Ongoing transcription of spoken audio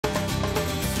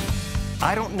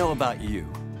I don't know about you,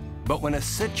 but when a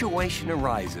situation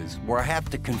arises where I have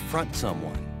to confront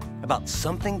someone about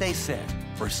something they said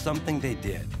or something they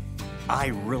did, I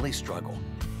really struggle.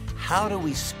 How do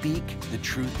we speak the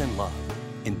truth in love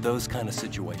in those kind of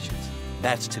situations?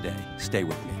 That's today. Stay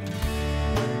with me.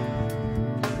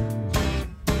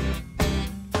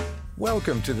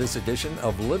 Welcome to this edition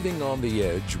of Living on the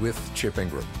Edge with Chip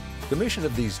Ingram. The mission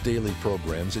of these daily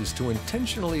programs is to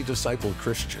intentionally disciple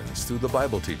Christians through the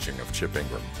Bible teaching of Chip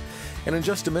Ingram. And in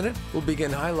just a minute, we'll begin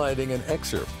highlighting an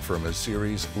excerpt from his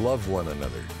series, Love One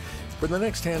Another. For the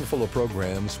next handful of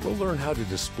programs, we'll learn how to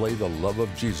display the love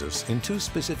of Jesus in two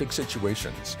specific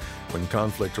situations: when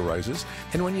conflict arises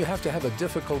and when you have to have a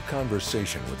difficult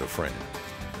conversation with a friend.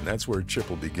 And that's where Chip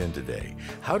will begin today: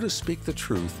 how to speak the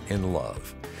truth in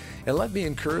love. And let me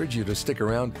encourage you to stick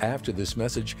around after this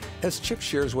message as Chip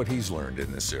shares what he's learned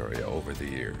in this area over the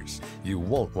years. You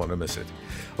won't want to miss it.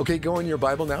 Okay, go in your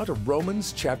Bible now to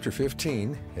Romans chapter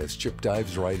 15 as Chip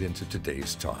dives right into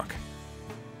today's talk.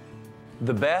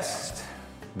 The best,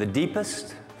 the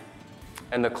deepest,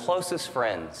 and the closest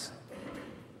friends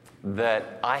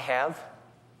that I have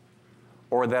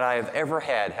or that I have ever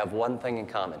had have one thing in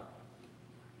common.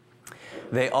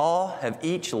 They all have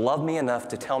each loved me enough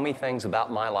to tell me things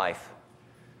about my life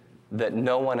that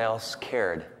no one else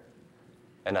cared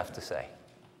enough to say.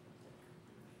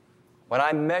 When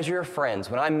I measure friends,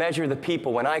 when I measure the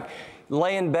people, when I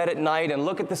lay in bed at night and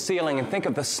look at the ceiling and think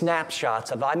of the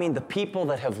snapshots of, the people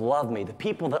that have loved me, the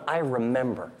people that I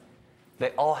remember,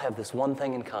 they all have this one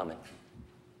thing in common.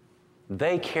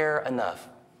 They care enough,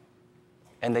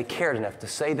 and they cared enough to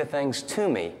say the things to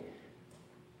me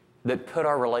that put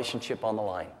our relationship on the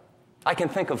line. I can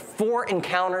think of 4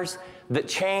 encounters that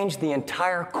changed the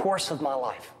entire course of my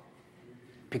life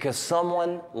because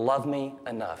someone loved me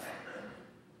enough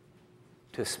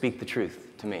to speak the truth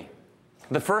to me.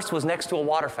 The first was next to a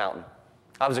water fountain.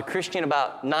 I was a Christian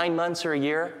about 9 months or a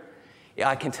year.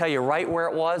 I can tell you right where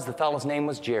it was. The fellow's name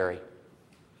was Jerry.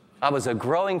 I was a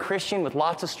growing Christian with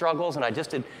lots of struggles, and I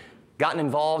just had gotten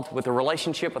involved with a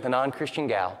relationship with a non-Christian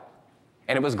gal.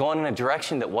 And it was going in a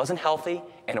direction that wasn't healthy,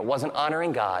 and it wasn't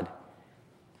honoring God.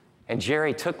 And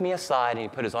Jerry took me aside, and he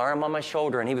put his arm on my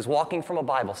shoulder, and he was walking from a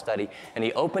Bible study, and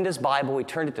he opened his Bible. He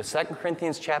turned it to 2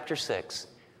 Corinthians chapter 6,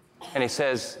 and he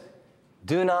says,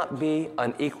 "Do not be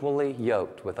unequally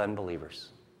yoked with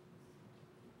unbelievers."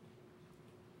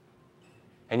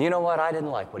 And you know what? I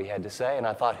didn't like what he had to say, and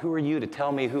I thought, who are you to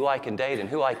tell me who I can date and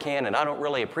who I can, and I don't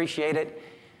really appreciate it.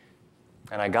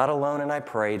 And I got alone, and I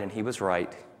prayed, and he was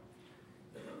right.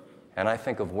 And I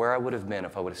think of where I would have been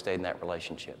if I would have stayed in that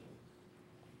relationship.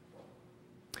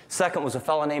 Second was a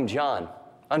fellow named John.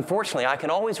 Unfortunately, I can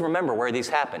always remember where these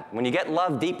happen. When you get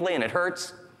loved deeply and it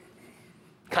hurts,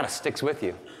 it kind of sticks with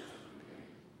you. I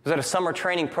was at a summer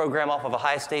training program off of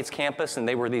Ohio State's campus, and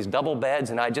they were these double beds,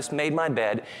 and I just made my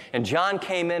bed. And John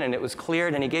came in, and it was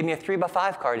cleared, and he gave me a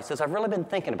 3x5 card. He says, "I've really been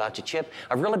thinking about you, Chip.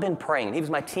 I've really been praying." He was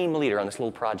my team leader on this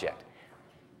little project.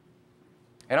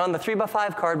 And on the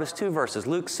 3x5 card was 2 verses,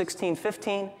 Luke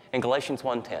 16:15 and Galatians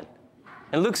 1:10.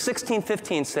 And Luke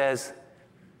 16:15 says,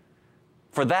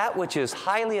 "For that which is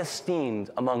highly esteemed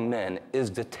among men is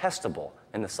detestable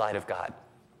in the sight of God."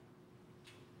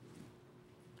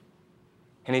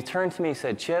 And he turned to me and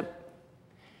said, "Chip,"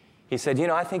 he said,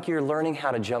 "I think you're learning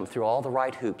how to jump through all the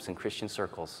right hoops in Christian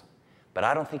circles, but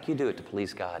I don't think you do it to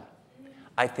please God.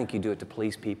 I think you do it to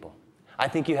please people. I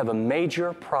think you have a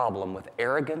major problem with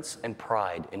arrogance and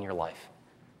pride in your life."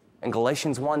 And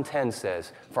Galatians 1:10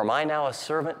 says, "For am I now a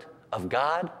servant of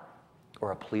God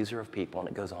or a pleaser of people?" And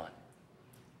it goes on.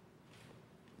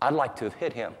 I'd like to have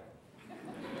hit him.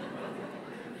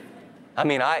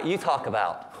 You talk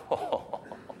about.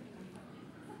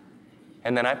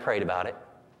 And then I prayed about it.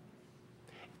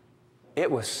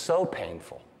 It was so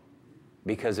painful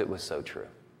because it was so true.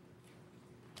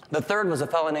 The third was a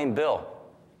fellow named Bill.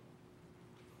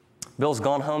 Bill's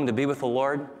gone home to be with the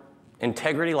Lord.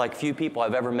 Integrity like few people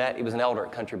I've ever met. He was an elder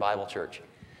at Country Bible Church.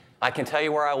 I can tell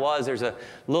you where I was. There's a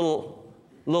little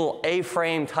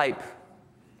A-frame type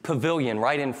pavilion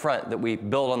right in front that we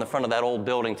built on the front of that old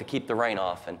building to keep the rain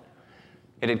off. And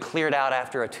it had cleared out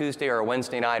after a Tuesday or a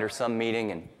Wednesday night or some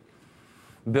meeting. And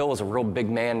Bill was a real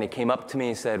big man, and he came up to me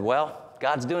and said, "Well,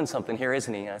 God's doing something here,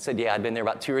 isn't he?" And I said, "Yeah, I'd been there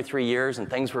about 2 or 3 years, and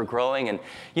things were growing." And,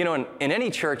 in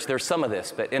any church, there's some of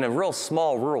this, but in a real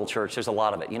small rural church, there's a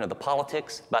lot of it. The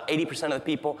politics, about 80% of the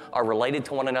people are related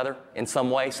to one another in some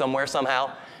way, somewhere,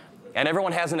 somehow. And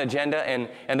everyone has an agenda,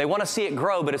 and they want to see it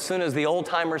grow, but as soon as the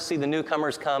old-timers see the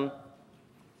newcomers come.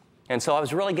 And so I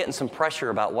was really getting some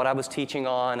pressure about what I was teaching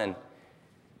on, and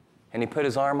he put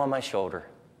his arm on my shoulder.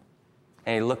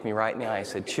 And he looked me right in the eye. He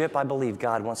said, Chip, I believe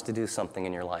God wants to do something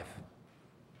in your life.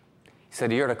 He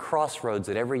said, you're at a crossroads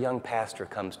that every young pastor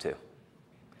comes to.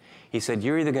 He said,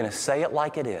 you're either going to say it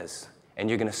like it is, and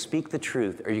you're going to speak the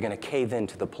truth, or you're going to cave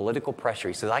into the political pressure.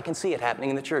 He says, I can see it happening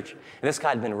in the church. And this guy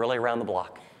had been really around the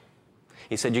block.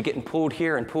 He said, you're getting pulled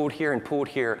here and pulled here and pulled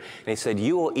here. And he said,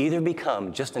 you will either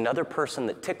become just another person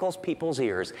that tickles people's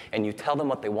ears and you tell them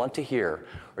what they want to hear,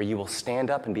 or you will stand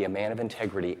up and be a man of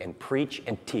integrity and preach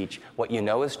and teach what you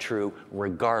know is true,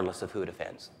 regardless of who it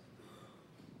offends.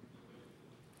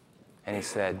 And he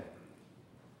said,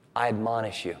 I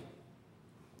admonish you,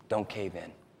 don't cave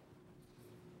in.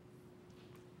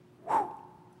 Whew.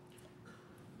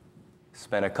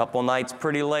 Spent a couple nights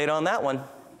pretty late on that one.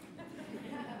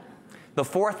 The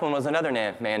fourth one was another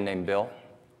man named Bill.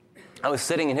 I was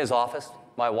sitting in his office.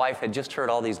 My wife had just heard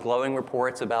all these glowing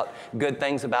reports about good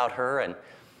things about her, and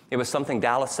it was something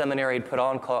Dallas Seminary had put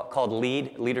on called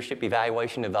LEAD, Leadership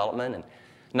Evaluation Development, and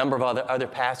a number of other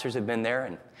pastors had been there.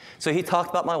 And so he talked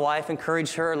about my wife,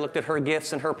 encouraged her, looked at her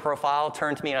gifts and her profile,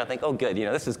 turned to me, and I think, oh, good,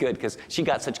 this is good because she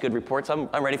got such good reports. I'm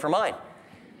ready for mine.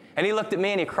 And he looked at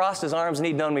me and he crossed his arms, and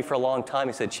he'd known me for a long time.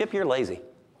 He said, Chip, you're lazy.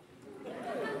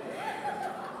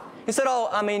 He said,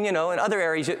 in other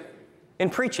areas, in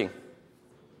preaching,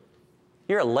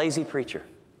 you're a lazy preacher.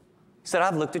 He said,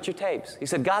 I've looked at your tapes. He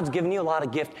said, God's given you a lot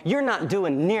of gift. You're not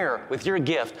doing near with your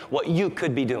gift what you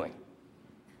could be doing.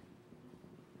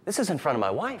 This is in front of my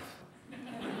wife.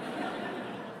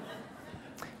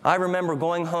 I remember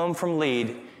going home from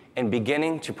Lead and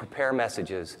beginning to prepare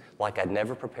messages like I'd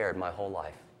never prepared my whole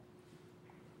life.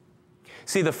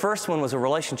 See, the first one was a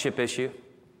relationship issue.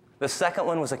 The second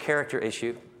one was a character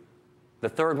issue. The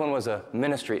third one was a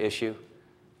ministry issue.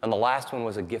 And the last one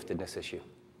was a giftedness issue.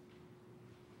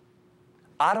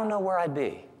 I don't know where I'd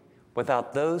be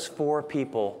without those four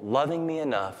people loving me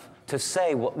enough to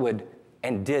say what would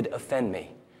and did offend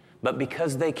me. But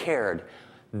because they cared,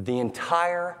 the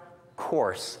entire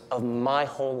course of my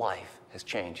whole life has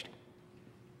changed.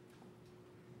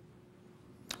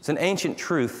 It's an ancient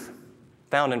truth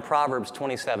found in Proverbs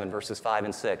 27, verses 5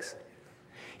 and 6.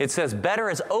 It says, better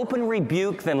is open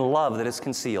rebuke than love that is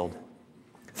concealed.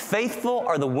 Faithful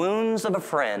are the wounds of a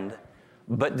friend,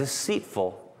 but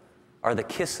deceitful are the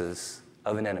kisses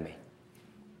of an enemy.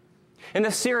 In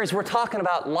this series, we're talking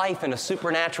about life in a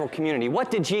supernatural community.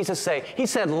 What did Jesus say? He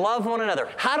said, love one another.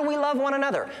 How do we love one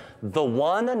another? The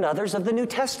one another's of the New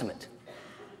Testament.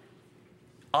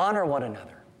 Honor one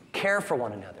another. Care for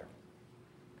one another.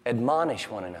 Admonish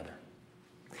one another.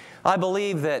 I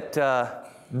believe that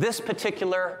this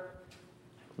particular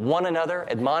one another,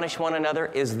 admonish one another,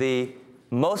 is the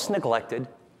most neglected,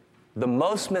 the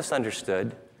most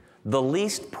misunderstood, the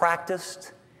least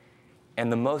practiced,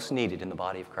 and the most needed in the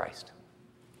body of Christ.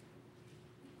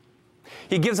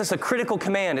 He gives us a critical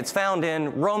command. It's found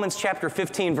in Romans chapter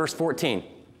 15, verse 14.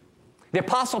 The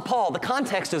Apostle Paul, the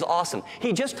context is awesome.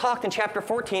 He just talked in chapter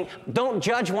 14, don't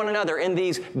judge one another in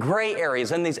these gray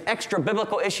areas, in these extra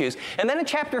biblical issues. And then in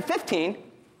chapter 15,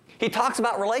 he talks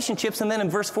about relationships, and then in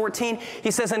verse 14, he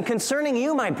says, and concerning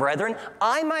you, my brethren,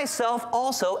 I myself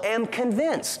also am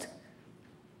convinced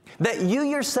that you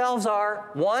yourselves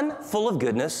are, 1, full of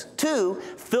goodness, 2,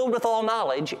 filled with all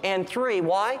knowledge, and 3,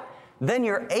 why? Then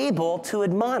you're able to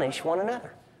admonish one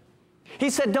another. He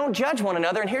said, don't judge one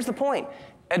another, and here's the point.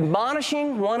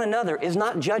 Admonishing one another is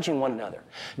not judging one another.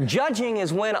 Judging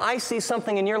is when I see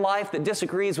something in your life that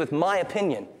disagrees with my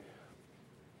opinion.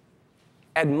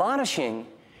 Admonishing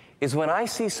is when I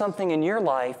see something in your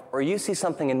life or you see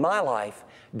something in my life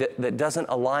that doesn't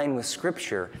align with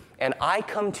Scripture, and I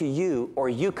come to you or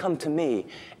you come to me,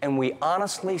 and we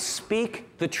honestly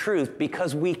speak the truth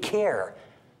because we care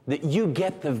that you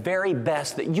get the very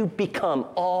best, that you become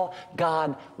all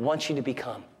God wants you to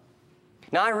become.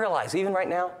 Now, I realize, even right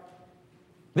now,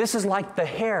 this is like the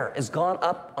hair has gone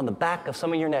up on the back of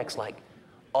some of your necks like,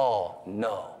 oh,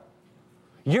 no.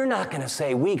 You're not going to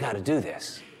say, we got to do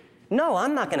this. No,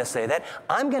 I'm not going to say that.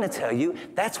 I'm going to tell you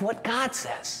that's what God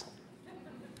says.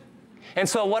 And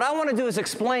so what I want to do is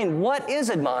explain what is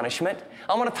admonishment.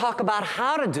 I want to talk about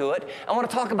how to do it. I want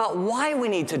to talk about why we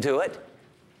need to do it.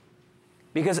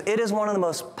 Because it is one of the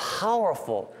most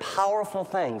powerful, powerful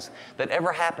things that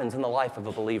ever happens in the life of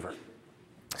a believer.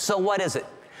 So what is it?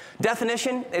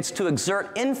 Definition, it's to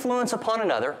exert influence upon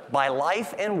another by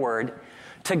life and word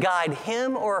to guide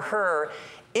him or her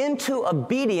into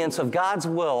obedience of God's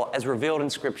will as revealed in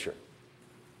Scripture.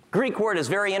 Greek word is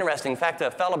very interesting. In fact,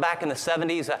 a fellow back in the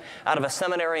 70s out of a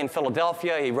seminary in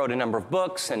Philadelphia, he wrote a number of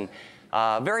books, and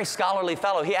a very scholarly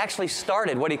fellow. He actually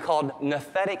started what he called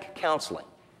nouthetic counseling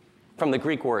from the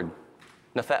Greek word,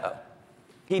 noutheo.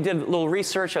 he did a little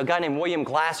research. A guy named William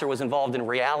Glasser was involved in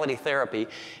reality therapy,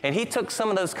 and he took some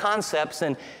of those concepts,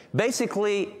 and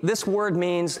basically this word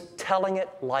means telling it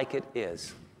like it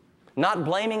is. Not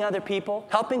blaming other people,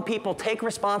 helping people take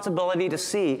responsibility to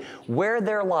see where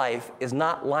their life is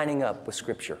not lining up with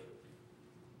Scripture.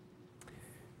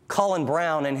 Colin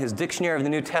Brown, in his Dictionary of the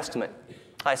New Testament,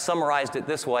 I summarized it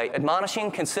this way: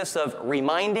 admonishing consists of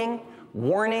reminding,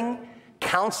 warning,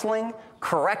 counseling,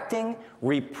 correcting,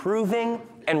 reproving,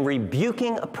 and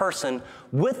rebuking a person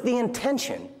with the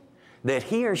intention that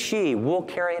he or she will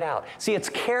carry it out. See, it's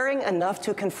caring enough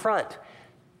to confront.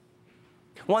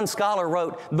 One scholar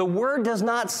wrote, "The word does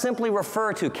not simply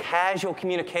refer to casual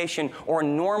communication or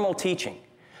normal teaching,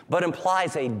 but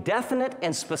implies a definite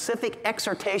and specific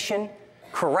exhortation,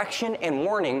 correction, and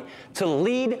warning to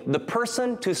lead the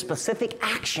person to specific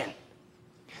action."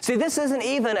 See, this isn't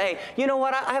even a, you know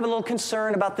what, I have a little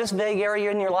concern about this vague area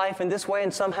in your life in this way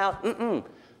and somehow,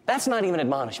 that's not even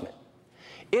admonishment.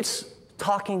 It's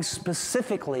talking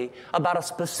specifically about a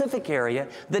specific area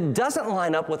that doesn't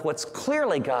line up with what's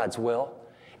clearly God's will,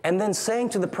 and then saying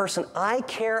to the person, I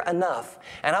care enough,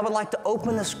 and I would like to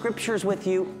open the Scriptures with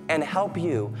you and help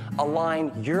you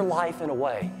align your life in a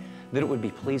way that it would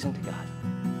be pleasing to God.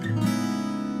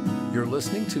 You're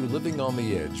listening to Living on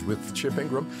the Edge with Chip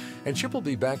Ingram, and Chip will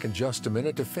be back in just a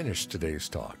minute to finish today's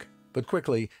talk. But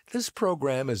quickly, this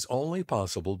program is only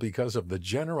possible because of the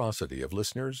generosity of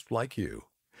listeners like you.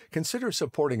 Consider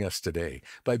supporting us today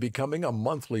by becoming a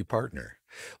monthly partner.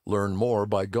 Learn more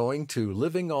by going to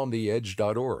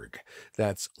livingontheedge.org.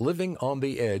 That's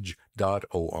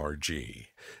livingontheedge.org.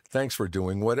 Thanks for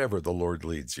doing whatever the Lord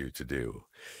leads you to do.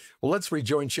 Well, let's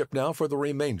rejoin Chip now for the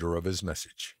remainder of his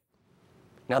message.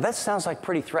 Now that sounds like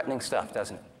pretty threatening stuff,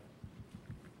 doesn't it?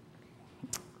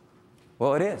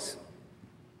 Well, it is.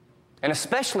 And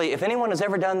especially if anyone has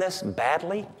ever done this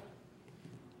badly,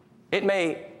 it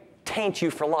may taint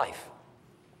you for life.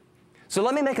 So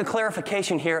let me make a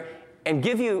clarification here and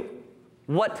give you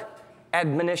what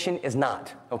admonition is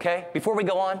not, okay? Before we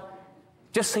go on,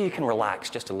 just so you can relax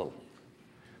just a little.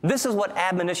 This is what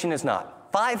admonition is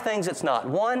not. 5 things it's not.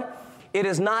 1, it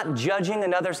is not judging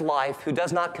another's life who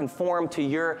does not conform to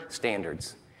your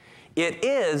standards. It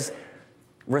is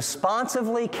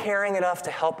responsively caring enough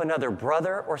to help another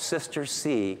brother or sister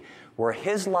see where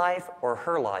his life or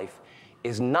her life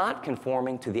is not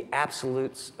conforming to the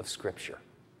absolutes of Scripture.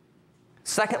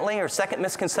 Secondly, or second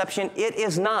misconception, it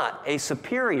is not a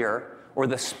superior or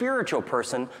the spiritual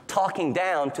person talking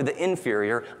down to the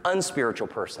inferior, unspiritual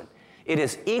person. It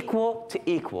is equal to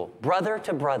equal, brother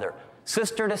to brother,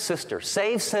 sister to sister,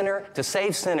 saved sinner to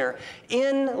saved sinner,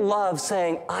 in love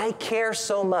saying, I care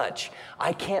so much,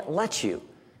 I can't let you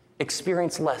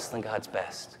experience less than God's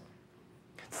best.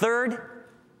 Third,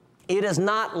 it is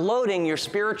not loading your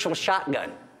spiritual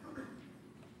shotgun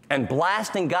and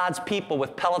blasting God's people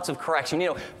with pellets of correction. You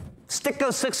know, stick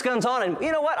those 6 guns on and,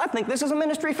 you know what, I think this is a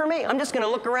ministry for me. I'm just going to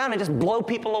look around and just blow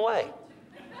people away.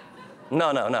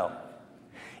 No.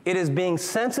 It is being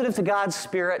sensitive to God's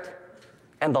Spirit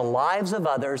and the lives of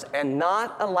others and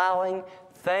not allowing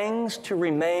things to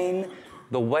remain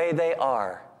the way they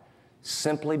are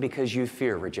simply because you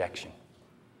fear rejection.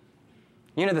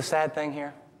 You know the sad thing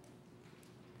here?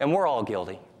 And we're all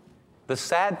guilty. The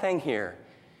sad thing here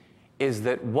is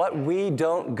that what we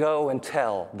don't go and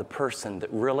tell the person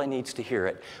that really needs to hear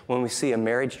it, when we see a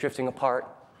marriage drifting apart,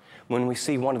 when we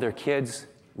see one of their kids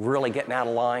really getting out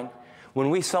of line, when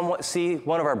we see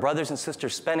one of our brothers and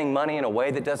sisters spending money in a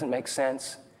way that doesn't make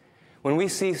sense, when we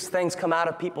see things come out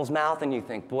of people's mouth and you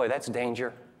think, boy, that's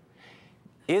danger.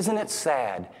 Isn't it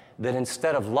sad that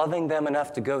instead of loving them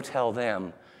enough to go tell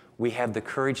them, we have the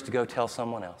courage to go tell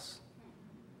someone else?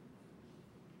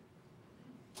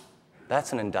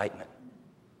 That's an indictment.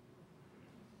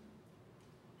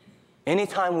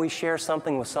 Anytime we share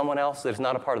something with someone else that is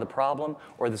not a part of the problem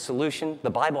or the solution, the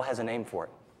Bible has a name for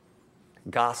it.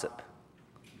 Gossip.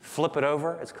 Flip it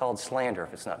over, it's called slander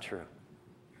if it's not true.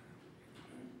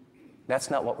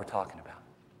 That's not what we're talking about.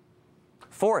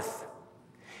 Fourth,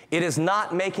 it is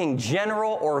not making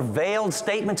general or veiled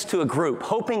statements to a group,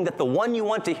 hoping that the one you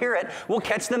want to hear it will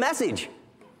catch the message.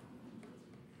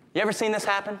 You ever seen this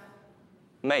happen?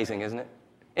 Amazing, isn't it?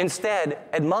 Instead,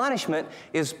 admonishment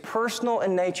is personal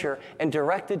in nature and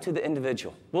directed to the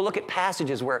individual. We'll look at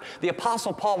passages where the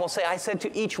Apostle Paul will say, I said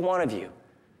to each one of you.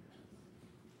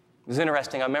 It was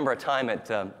interesting. I remember a time at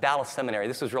Dallas Seminary.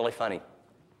 This was really funny.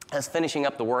 I was finishing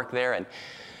up the work there, and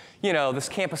you know, this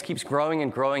campus keeps growing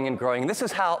and growing and growing. This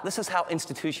is how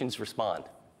institutions respond.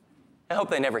 I hope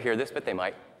they never hear this, but they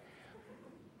might.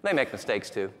 They make mistakes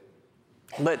too.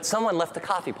 But someone left a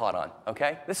coffee pot on,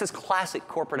 okay? This is classic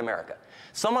corporate America.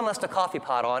 Someone left a coffee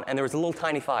pot on, and there was a little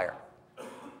tiny fire.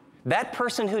 That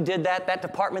person who did that, that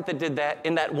department that did that,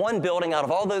 in that one building out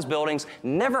of all those buildings,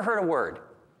 never heard a word.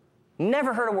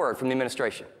 Never heard a word from the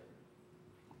administration.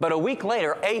 But a week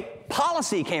later, a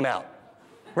policy came out,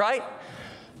 right?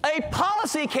 A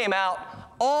policy came out.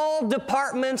 All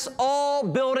departments, all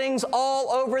buildings, all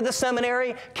over the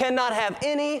seminary cannot have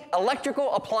any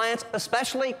electrical appliance,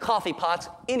 especially coffee pots,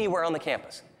 anywhere on the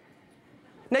campus.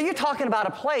 Now, you're talking about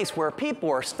a place where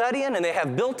people are studying and they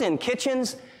have built-in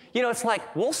kitchens. You know, it's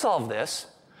like, we'll solve this.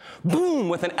 Boom,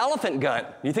 with an elephant gun.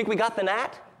 You think we got the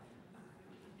gnat?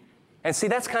 And see,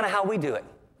 that's kind of how we do it.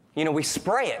 You know, we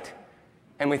spray it.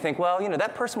 And we think, well, you know,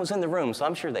 that person was in the room, so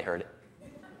I'm sure they heard it.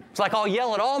 It's like I'll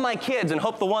yell at all my kids and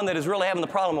hope the one that is really having the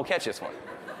problem will catch this one.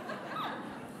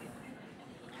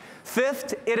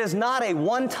 Fifth, it is not a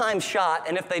one-time shot,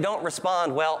 and if they don't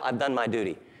respond, well, I've done my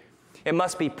duty. It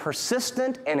must be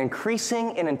persistent and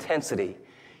increasing in intensity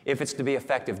if it's to be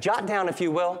effective. Jot down, if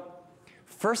you will,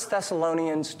 1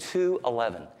 Thessalonians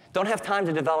 2:11. Don't have time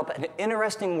to develop an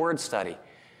interesting word study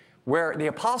where the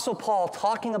Apostle Paul,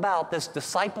 talking about this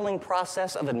discipling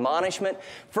process of admonishment,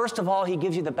 first of all, he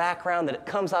gives you the background that it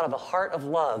comes out of a heart of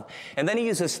love. And then he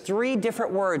uses 3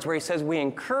 different words where he says, we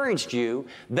encouraged you,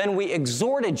 then we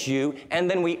exhorted you, and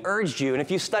then we urged you. And if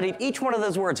you studied each one of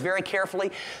those words very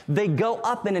carefully, they go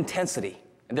up in intensity.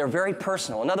 They're very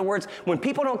personal. In other words, when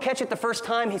people don't catch it the first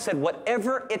time, he said,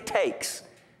 whatever it takes,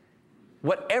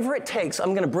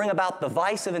 I'm going to bring about the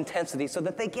vice of intensity so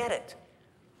that they get it.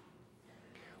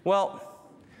 Well,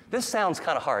 this sounds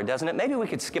kind of hard, doesn't it? Maybe we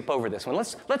could skip over this one.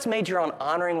 Let's major on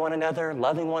honoring one another,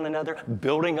 loving one another,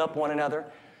 building up one another.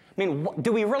 I mean,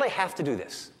 do we really have to do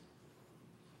this?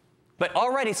 But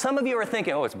already some of you are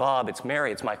thinking, oh, it's Bob, it's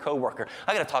Mary, it's my coworker.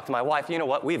 I got to talk to my wife. You know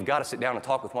what? We've got to sit down and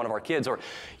talk with one of our kids. Or,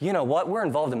 you know what? We're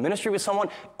involved in ministry with someone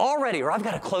already. Or I've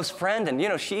got a close friend and, you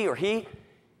know, she or he.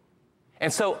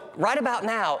 And so right about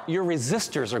now, your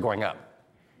resistors are going up.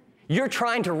 You're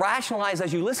trying to rationalize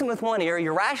as you listen with one ear,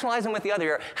 you're rationalizing with the other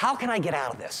ear, how can I get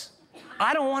out of this?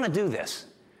 I don't want to do this,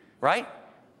 right?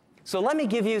 So let me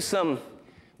give you some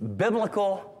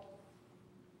biblical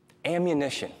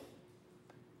ammunition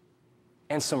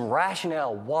and some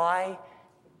rationale why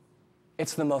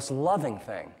it's the most loving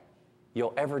thing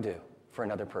you'll ever do for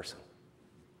another person.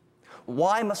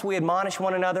 Why must we admonish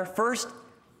one another? First,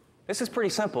 this is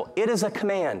pretty simple. It is a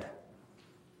command.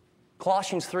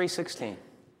 Colossians 3:16.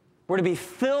 We're to be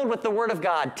filled with the Word of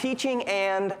God, teaching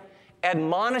and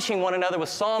admonishing one another with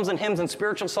psalms and hymns and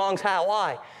spiritual songs. How?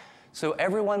 Why? So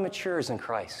everyone matures in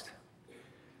Christ.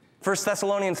 1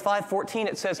 Thessalonians 5:14,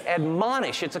 it says,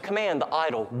 admonish, it's a command, the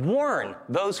idle. Warn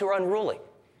those who are unruly.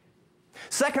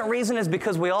 Second reason is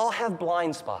because we all have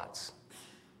blind spots.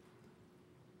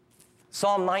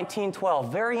 Psalm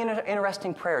 19:12, very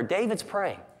interesting prayer. David's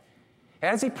praying.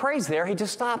 And as he prays there, he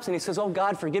just stops and he says, oh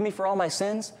God, forgive me for all my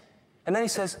sins. And then he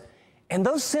says, and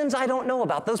those sins I don't know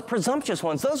about, those presumptuous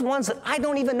ones, those ones that I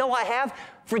don't even know I have,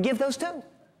 forgive those too.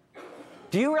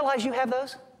 Do you realize you have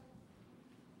those? I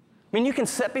mean, you can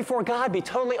sit before God, be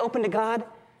totally open to God,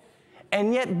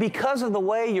 and yet because of the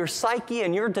way your psyche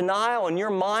and your denial and your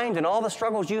mind and all the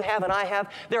struggles you have and I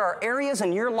have, there are areas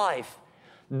in your life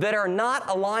that are not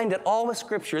aligned at all with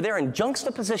Scripture. They're in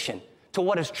juxtaposition to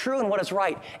what is true and what is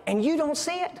right, and you don't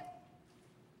see it.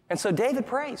 And so David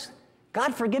prays,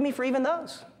 God, forgive me for even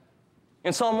those.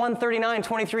 In Psalm 139,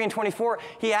 23, and 24,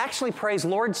 he actually prays,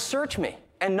 Lord, search me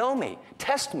and know me,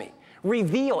 test me,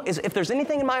 reveal. If there's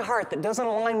anything in my heart that doesn't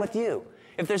align with you,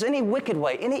 if there's any wicked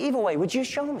way, any evil way, would you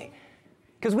show me?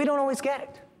 Because we don't always get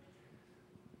it.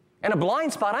 And a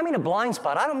blind spot, I mean a blind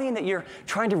spot. I don't mean that you're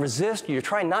trying to resist or you're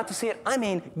trying not to see it. I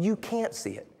mean you can't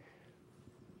see it.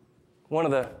 One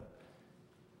of the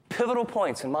pivotal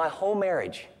points in my whole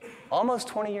marriage, almost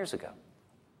 20 years ago,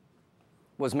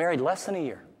 was married less than a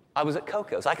year. I was at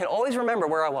Coco's. I can always remember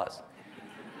where I was.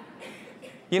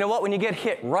 You know what? When you get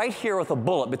hit right here with a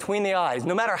bullet between the eyes,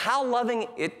 no matter how loving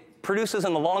it produces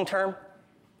in the long term,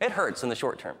 it hurts in the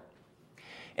short term.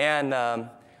 And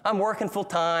I'm working full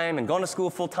time and going to school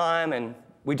full time, and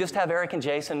we just have Eric and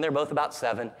Jason. They're both about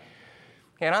 7.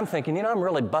 And I'm thinking, you know, I'm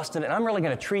really busting it, and I'm really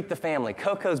going to treat the family.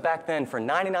 Coco's back then, for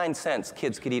 99 cents,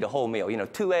 kids could eat a whole meal. You know,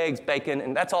 2 eggs, bacon,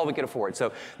 and that's all we could afford.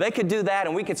 So they could do that,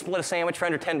 and we could split a sandwich for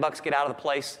under $10, get out of the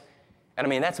place. And I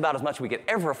mean, that's about as much we could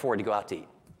ever afford to go out to eat.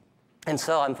 And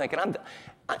so I'm thinking,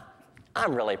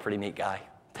 I'm really a pretty neat guy.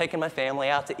 Taking my family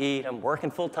out to eat. I'm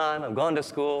working full time. I'm going to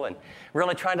school and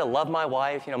really trying to love my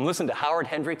wife. You know, I'm listening to Howard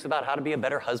Hendricks about how to be a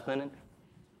better husband.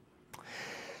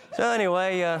 So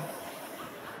anyway,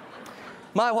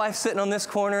 My wife's sitting on this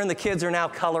corner, and the kids are now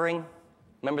coloring.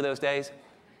 Remember those days?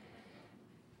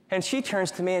 And she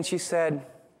turns to me and she said,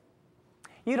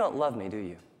 "You don't love me, do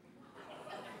you?"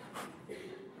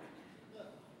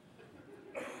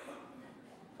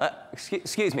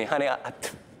 Excuse me, honey,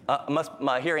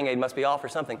 my hearing aid must be off or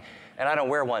something, and I don't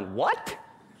wear one. What?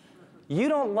 You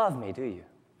don't love me, do you?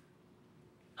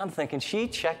 I'm thinking,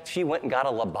 she went and got a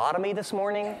lobotomy this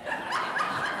morning?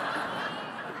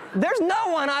 There's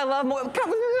no one I love more,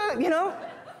 you know?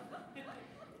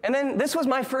 And then this was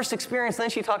my first experience. Then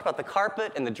she talked about the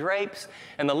carpet and the drapes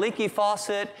and the leaky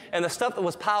faucet and the stuff that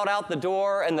was piled out the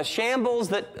door and the shambles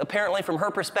that apparently from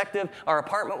her perspective our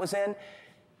apartment was in.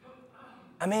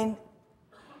 I mean,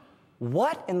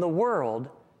 what in the world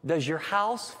does your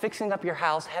house, fixing up your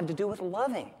house, have to do with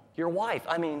loving your wife?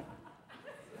 I mean,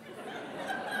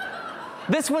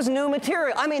 this was new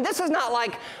material. I mean, this is not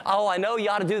like, oh, I know you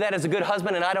ought to do that as a good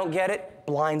husband and I don't get it.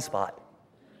 Blind spot.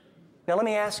 Now, let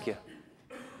me ask you,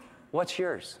 what's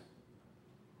yours?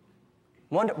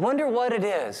 Wonder what it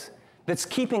is that's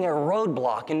keeping a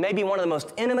roadblock in maybe one of the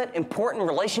most intimate, important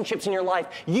relationships in your life.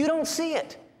 You don't see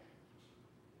it.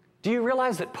 Do you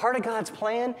realize that part of God's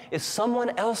plan is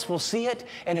someone else will see it?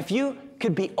 And if you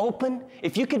could be open,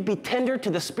 if you could be tender to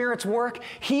the Spirit's work,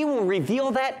 He will reveal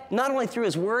that not only through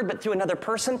His Word, but through another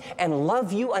person and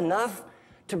love you enough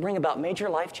to bring about major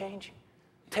life change.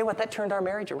 Tell you what, that turned our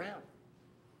marriage around.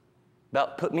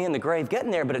 About put me in the grave getting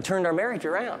there, but it turned our marriage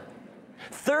around.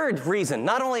 Third reason,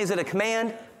 not only is it a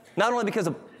command, not only because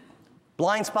of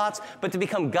blind spots, but to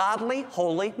become godly,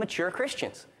 holy, mature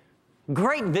Christians.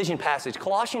 Great vision passage,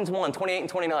 Colossians 1, 28 and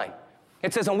 29.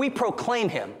 It says, "And we proclaim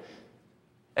Him,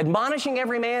 admonishing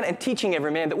every man and teaching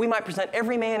every man, that we might present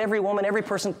every man, every woman, every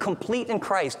person complete in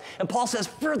Christ." And Paul says,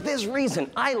 "For this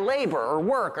reason, I labor or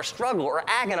work or struggle or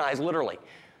agonize," literally.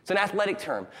 It's an athletic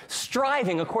term.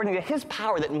 "Striving according to His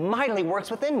power that mightily works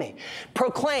within me."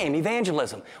 Proclaim,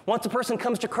 evangelism. Once a person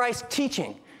comes to Christ,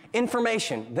 teaching,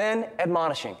 information, then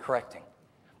admonishing, correcting.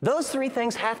 Those three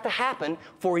things have to happen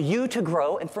for you to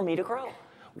grow and for me to grow.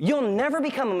 You'll never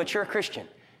become a mature Christian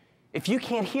if you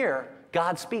can't hear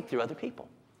God speak through other people.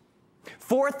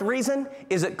 Fourth reason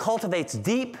is it cultivates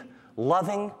deep,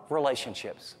 loving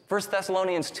relationships. 1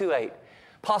 Thessalonians 2:8.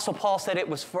 Apostle Paul said it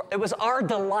was our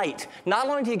delight, not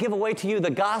only to give away to you the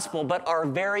gospel, but our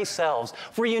very selves.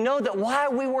 For you know that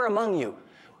while we were among you,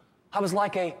 I was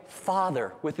like a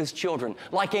father with his children,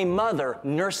 like a mother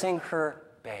nursing her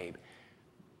babe.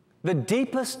 The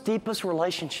deepest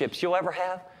relationships you'll ever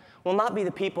have will not be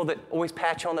the people that always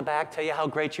pat you on the back, tell you how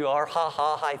great you are,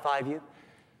 high five you.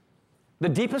 The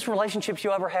deepest relationships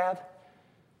you'll ever have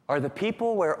are the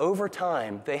people where over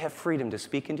time they have freedom to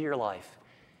speak into your life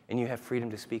and you have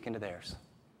freedom to speak into theirs.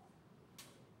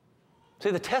 See,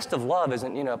 the test of love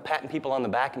isn't, patting people on the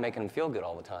back and making them feel good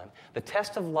all the time. The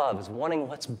test of love is wanting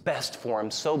what's best for them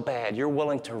so bad you're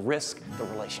willing to risk the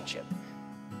relationship.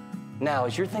 Now,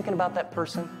 as you're thinking about that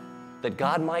person that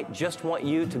God might just want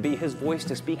you to be His voice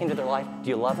to speak into their life, do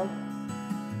you love them?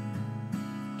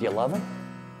 Do you love them?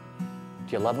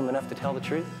 Do you love them enough to tell the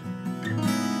truth?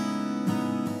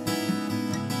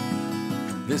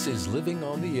 This is Living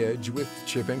on the Edge with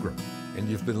Chip Ingram, and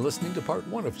you've been listening to part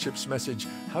 1 of Chip's message,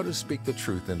 How to Speak the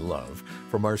Truth in Love,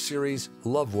 from our series,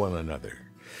 Love One Another.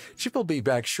 Chip will be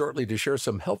back shortly to share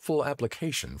some helpful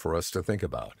application for us to think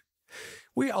about.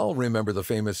 We all remember the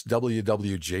famous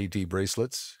WWJD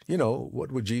bracelets.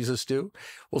 What would Jesus do?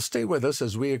 Well, stay with us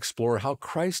as we explore how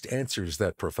Christ answers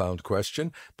that profound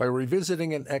question by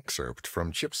revisiting an excerpt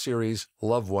from Chip's series,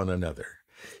 Love One Another.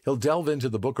 He'll delve into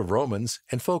the book of Romans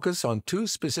and focus on 2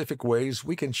 specific ways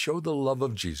we can show the love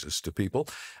of Jesus to people: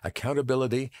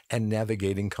 accountability and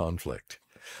navigating conflict.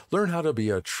 Learn how to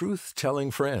be a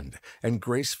truth-telling friend and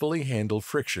gracefully handle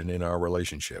friction in our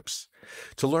relationships.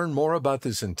 To learn more about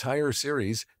this entire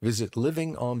series, visit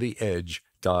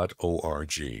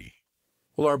livingontheedge.org.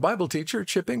 Well, our Bible teacher,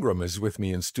 Chip Ingram, is with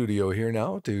me in studio here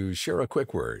now to share a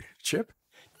quick word. Chip?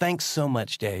 Thanks so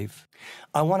much, Dave.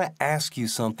 I want to ask you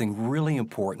something really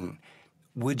important.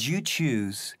 Would you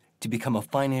choose to become a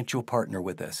financial partner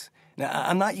with us? Now,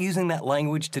 I'm not using that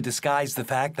language to disguise the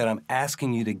fact that I'm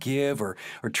asking you to give or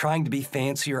trying to be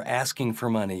fancy or asking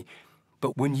for money.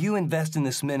 But when you invest in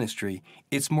this ministry,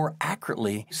 it's more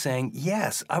accurately saying,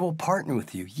 yes, I will partner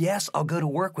with you. Yes, I'll go to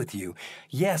work with you.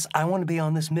 Yes, I want to be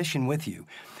on this mission with you.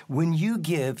 When you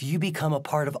give, you become a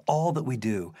part of all that we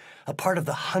do, a part of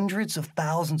the hundreds of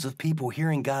thousands of people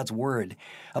hearing God's word,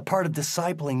 a part of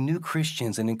discipling new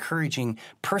Christians and encouraging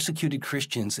persecuted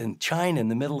Christians in China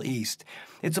and the Middle East.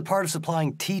 It's a part of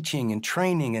supplying teaching and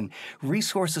training and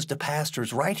resources to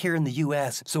pastors right here in the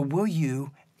U.S. So will you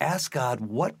ask God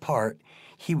what part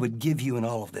He would give you in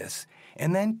all of this.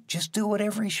 And then just do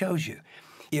whatever He shows you.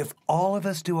 If all of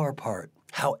us do our part,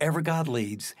 however God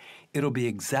leads, it'll be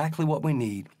exactly what we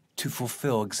need to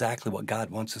fulfill exactly what God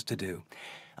wants us to do.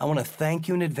 I want to thank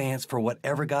you in advance for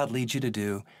whatever God leads you to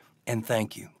do, and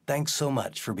thank you. Thanks so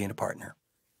much for being a partner.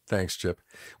 Thanks, Chip.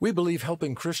 We believe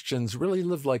helping Christians really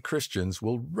live like Christians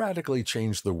will radically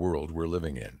change the world we're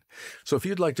living in. So if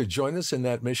you'd like to join us in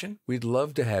that mission, we'd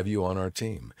love to have you on our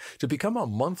team. To become a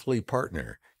monthly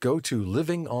partner, go to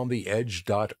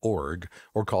livingontheedge.org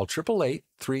or call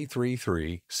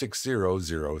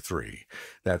 888-333-6003.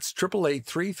 That's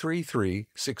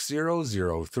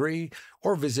 888-333-6003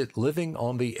 or visit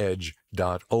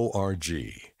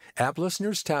livingontheedge.org. App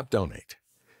listeners, tap donate.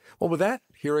 Well, with that,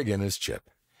 here again is Chip.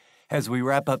 As we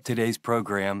wrap up today's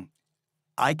program,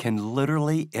 I can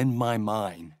literally, in my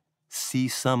mind, see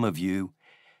some of you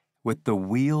with the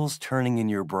wheels turning in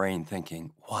your brain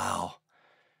thinking, wow,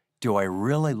 do I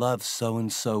really love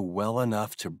so-and-so well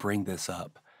enough to bring this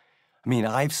up? I mean,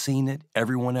 I've seen it.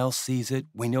 Everyone else sees it.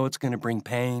 We know it's going to bring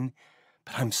pain,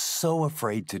 but I'm so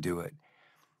afraid to do it.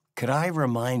 Could I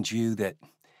remind you that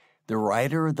the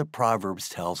writer of the Proverbs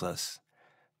tells us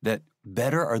that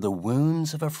better are the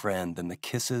wounds of a friend than the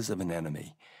kisses of an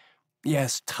enemy.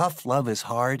 Yes, tough love is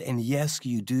hard, and yes,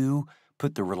 you do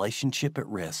put the relationship at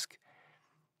risk.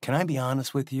 Can I be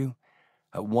honest with you?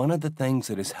 One of the things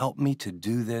that has helped me to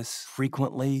do this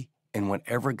frequently and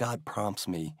whenever God prompts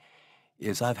me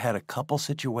is I've had a couple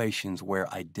situations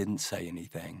where I didn't say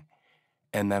anything,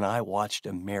 and then I watched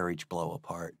a marriage blow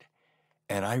apart.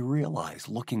 And I realized,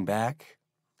 looking back,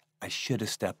 I should have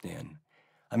stepped in.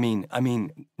 I mean,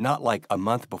 not like a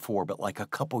month before, but like a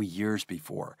couple years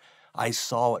before. I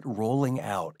saw it rolling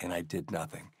out and I did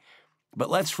nothing. But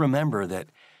let's remember that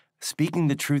speaking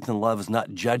the truth in love is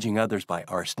not judging others by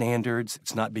our standards.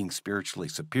 It's not being spiritually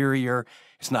superior.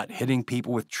 It's not hitting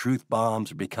people with truth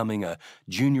bombs or becoming a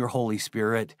junior Holy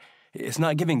Spirit. It's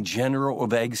not giving general or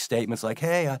vague statements like,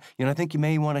 hey, I think you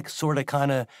may want to sort of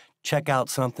kind of check out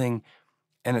something.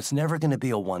 And it's never going to be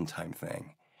a one-time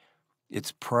thing.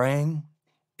 It's praying.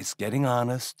 It's getting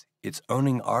honest. It's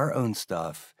owning our own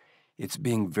stuff. It's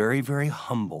being very, very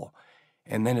humble.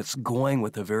 And then it's going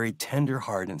with a very tender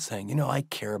heart and saying, I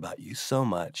care about you so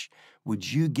much.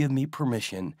 Would you give me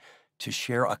permission to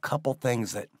share a couple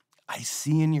things that I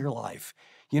see in your life?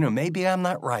 Maybe I'm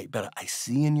not right, but I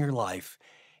see in your life,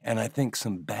 and I think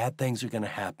some bad things are going to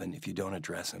happen if you don't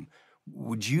address them.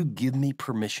 Would you give me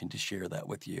permission to share that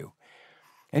with you?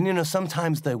 And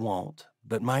sometimes they won't.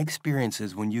 But my experience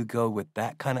is when you go with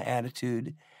that kind of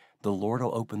attitude, the Lord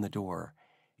will open the door,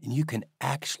 and you can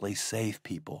actually save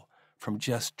people from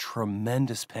just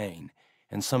tremendous pain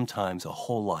and sometimes a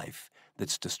whole life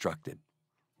that's destructed.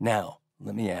 Now,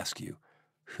 let me ask you,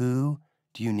 who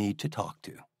do you need to talk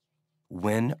to?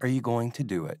 When are you going to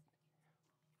do it?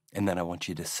 And then I want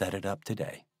you to set it up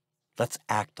today. Let's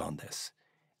act on this.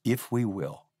 If we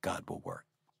will, God will work.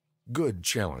 Good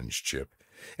challenge, Chip.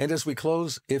 And as we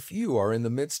close, if you are in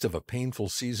the midst of a painful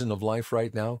season of life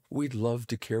right now, we'd love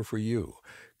to care for you.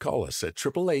 Call us at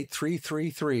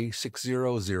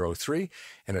 888-333-6003,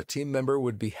 and a team member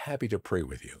would be happy to pray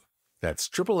with you. That's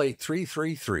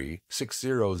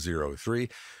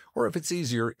 888-333-6003, or if it's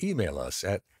easier, email us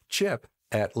at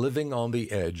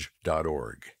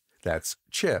chip@livingontheedge.org. That's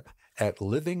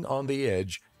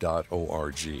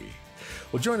chip@livingontheedge.org.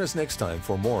 Well, join us next time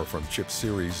for more from Chip's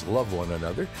series, Love One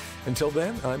Another. Until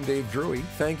then, I'm Dave Drury,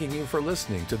 thanking you for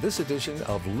listening to this edition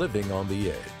of Living on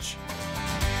the Edge.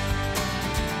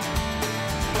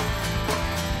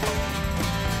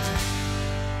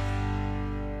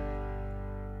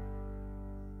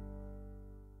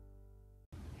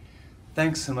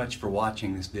 Thanks so much for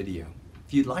watching this video.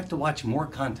 If you'd like to watch more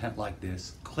content like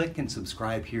this, click and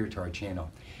subscribe here to our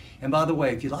channel. And by the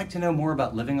way, if you'd like to know more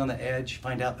about Living on the Edge,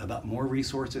 find out about more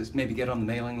resources, maybe get on the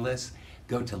mailing list,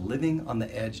 go to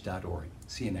livingontheedge.org.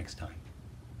 See you next time.